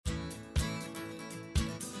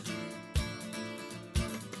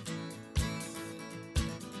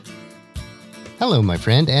Hello, my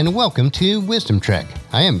friend, and welcome to Wisdom Trek.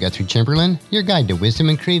 I am Guthrie Chamberlain, your guide to wisdom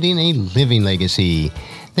and creating a living legacy.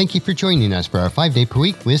 Thank you for joining us for our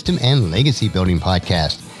 5-day-per-week Wisdom and Legacy Building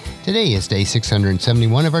podcast. Today is day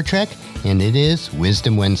 671 of our trek, and it is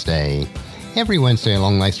Wisdom Wednesday. Every Wednesday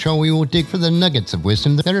along Life's Trail, we will dig for the nuggets of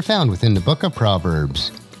wisdom that are found within the book of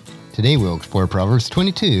Proverbs. Today we'll explore Proverbs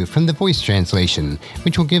 22 from the Voice translation,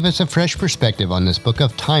 which will give us a fresh perspective on this book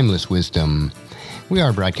of timeless wisdom. We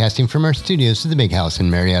are broadcasting from our studios at the Big House in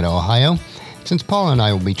Marietta, Ohio. Since Paul and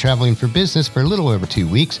I will be traveling for business for a little over 2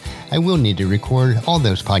 weeks, I will need to record all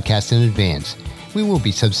those podcasts in advance. We will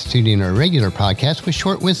be substituting our regular podcast with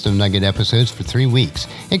short Wisdom Nugget episodes for 3 weeks,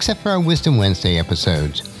 except for our Wisdom Wednesday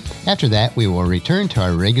episodes. After that, we will return to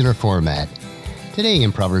our regular format. Today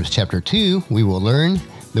in Proverbs chapter 2, we will learn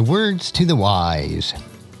the words to the wise.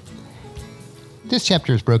 This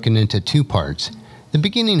chapter is broken into 2 parts. The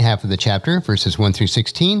beginning half of the chapter, verses 1 through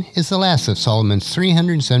 16, is the last of Solomon's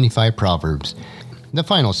 375 Proverbs. The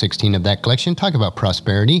final 16 of that collection talk about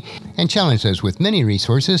prosperity and challenge those with many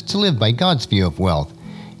resources to live by God's view of wealth.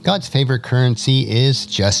 God's favorite currency is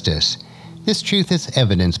justice. This truth is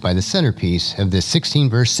evidenced by the centerpiece of this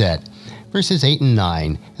 16-verse set, verses 8 and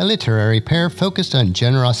 9, a literary pair focused on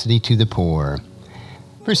generosity to the poor.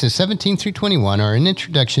 Verses 17 through 21 are an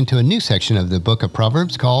introduction to a new section of the book of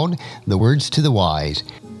Proverbs called The Words to the Wise,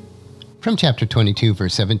 from chapter 22,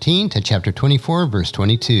 verse 17 to chapter 24, verse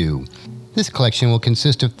 22. This collection will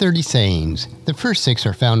consist of 30 sayings. The first 6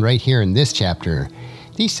 are found right here in this chapter.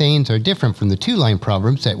 These sayings are different from the 2-line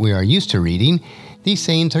Proverbs that we are used to reading. These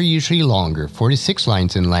sayings are usually longer, 4 to 6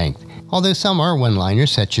 lines in length, although some are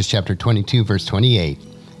one-liners, such as chapter 22, verse 28.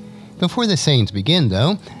 Before the sayings begin,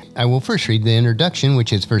 though, I will first read the introduction,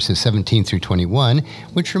 which is verses 17 through 21,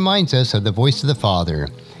 which reminds us of the voice of the Father.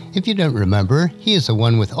 If you don't remember, he is the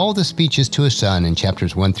one with all the speeches to his son in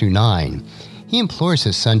chapters 1 through 9. He implores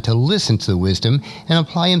his son to listen to the wisdom and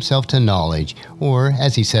apply himself to knowledge, or,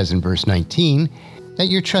 as he says in verse 19, that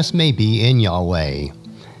your trust may be in Yahweh.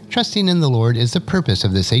 Trusting in the Lord is the purpose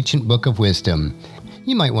of this ancient book of wisdom.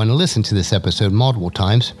 You might want to listen to this episode multiple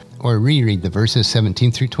times, or reread the verses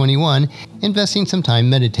 17 through 21, investing some time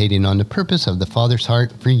meditating on the purpose of the Father's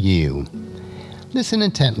heart for you. Listen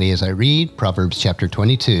intently as I read Proverbs chapter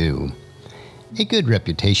 22. A good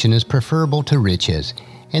reputation is preferable to riches,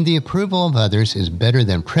 and the approval of others is better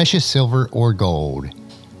than precious silver or gold.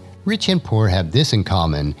 Rich and poor have this in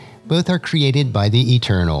common: both are created by the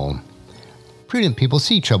Eternal. Prudent people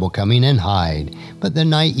see trouble coming and hide, but the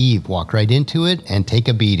naive walk right into it and take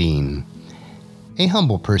a beating. A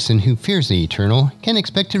humble person who fears the Eternal can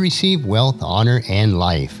expect to receive wealth, honor, and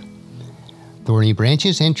life. Thorny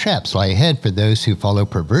branches and traps lie ahead for those who follow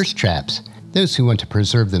perverse traps. Those who want to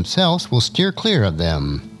preserve themselves will steer clear of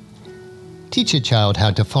them. Teach a child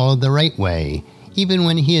how to follow the right way. Even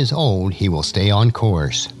when he is old, he will stay on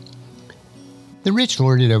course. The rich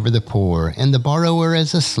lord it over the poor, and the borrower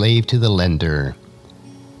is a slave to the lender.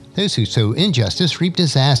 Those who sow injustice reap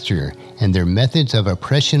disaster, and their methods of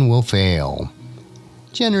oppression will fail.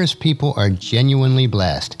 Generous people are genuinely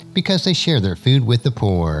blessed because they share their food with the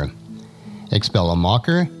poor. Expel a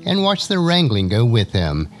mocker and watch the wrangling go with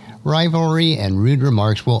him. Rivalry and rude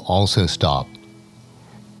remarks will also stop.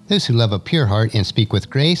 Those who love a pure heart and speak with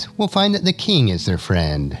grace will find that the king is their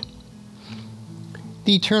friend.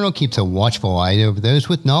 The Eternal keeps a watchful eye over those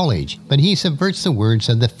with knowledge, but he subverts the words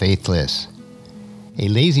of the faithless. A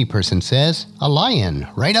lazy person says, "A lion,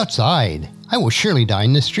 right outside. I will surely die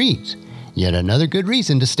in the streets. Yet another good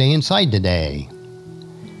reason to stay inside today."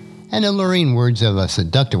 And alluring words of a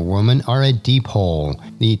seductive woman are a deep hole.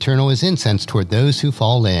 The Eternal is incensed toward those who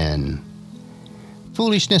fall in.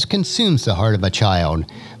 Foolishness consumes the heart of a child,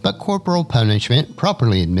 but corporal punishment,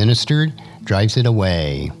 properly administered, drives it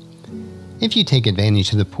away. If you take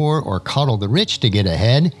advantage of the poor or coddle the rich to get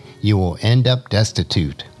ahead, you will end up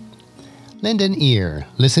destitute. Lend an ear,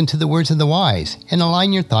 listen to the words of the wise, and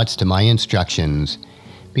align your thoughts to my instructions.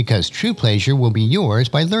 Because true pleasure will be yours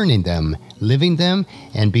by learning them, living them,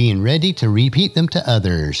 and being ready to repeat them to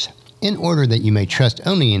others. In order that you may trust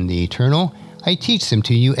only in the Eternal, I teach them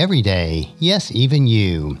to you every day, yes, even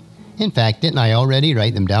you. In fact, didn't I already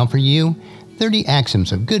write them down for you? 30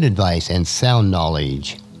 axioms of good advice and sound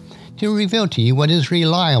knowledge. To reveal to you what is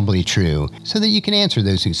reliably true, so that you can answer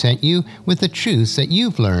those who sent you with the truths that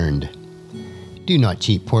you've learned. Do not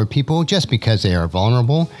cheat poor people just because they are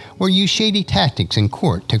vulnerable, or use shady tactics in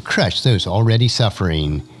court to crush those already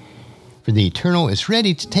suffering. For the Eternal is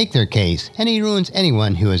ready to take their case, and he ruins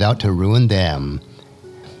anyone who is out to ruin them.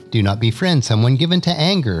 Do not befriend someone given to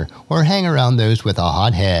anger, or hang around those with a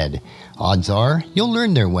hot head. Odds are, you'll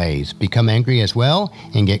learn their ways, become angry as well,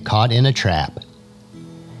 and get caught in a trap.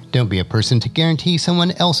 Don't be a person to guarantee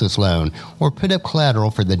someone else's loan or put up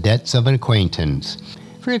collateral for the debts of an acquaintance.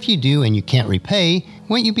 For if you do and you can't repay,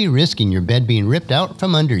 won't you be risking your bed being ripped out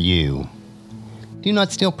from under you? Do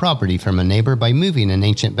not steal property from a neighbor by moving an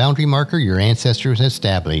ancient boundary marker your ancestors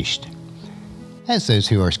established. As those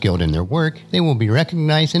who are skilled in their work, they will be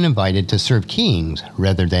recognized and invited to serve kings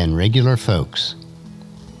rather than regular folks.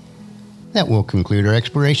 That will conclude our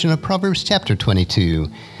exploration of Proverbs chapter 22.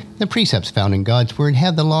 The precepts found in God's Word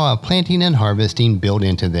have the law of planting and harvesting built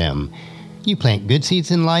into them. You plant good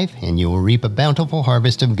seeds in life, and you will reap a bountiful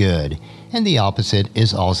harvest of good, and the opposite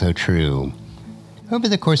is also true. Over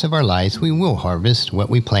the course of our lives, we will harvest what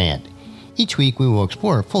we plant. Each week, we will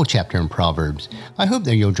explore a full chapter in Proverbs. I hope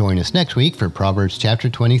that you'll join us next week for Proverbs chapter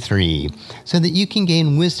 23, so that you can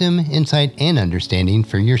gain wisdom, insight, and understanding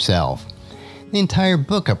for yourself. The entire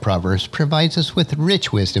book of Proverbs provides us with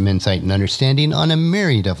rich wisdom, insight, and understanding on a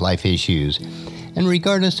myriad of life issues. And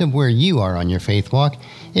regardless of where you are on your faith walk,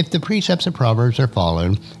 if the precepts of Proverbs are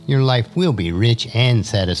followed, your life will be rich and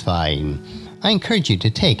satisfying. I encourage you to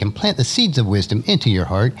take and plant the seeds of wisdom into your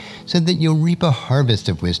heart so that you'll reap a harvest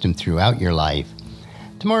of wisdom throughout your life.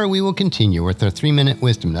 Tomorrow we will continue with our 3-minute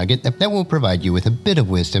wisdom nugget that will provide you with a bit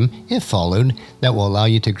of wisdom, if followed, that will allow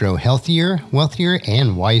you to grow healthier, wealthier,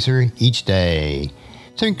 and wiser each day.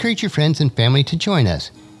 So encourage your friends and family to join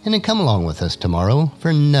us, and then come along with us tomorrow for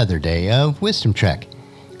another day of Wisdom Trek,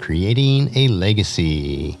 creating a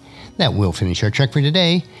legacy. That will finish our trek for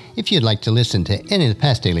today. If you'd like to listen to any of the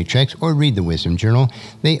past daily treks or read the Wisdom Journal,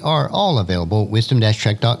 they are all available at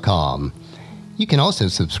wisdom-trek.com. You can also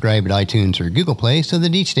subscribe at iTunes or Google Play so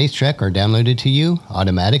that each day's trek are downloaded to you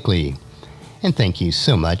automatically. And thank you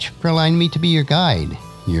so much for allowing me to be your guide,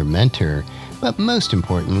 your mentor, but most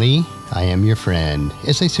importantly, I am your friend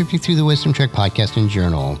as I serve you through the Wisdom Trek podcast and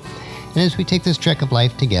journal. And as we take this trek of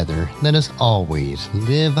life together, let us always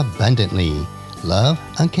live abundantly, love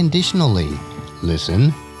unconditionally,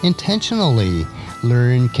 listen intentionally,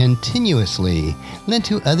 learn continuously, lend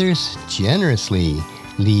to others generously,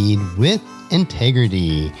 lead with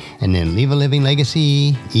integrity, and then leave a living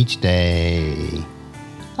legacy each day.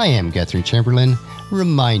 I am Guthrie Chamberlain,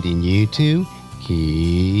 reminding you to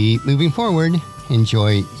keep moving forward,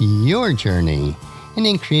 enjoy your journey, and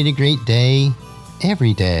then create a great day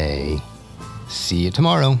every day. See you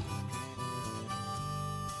tomorrow.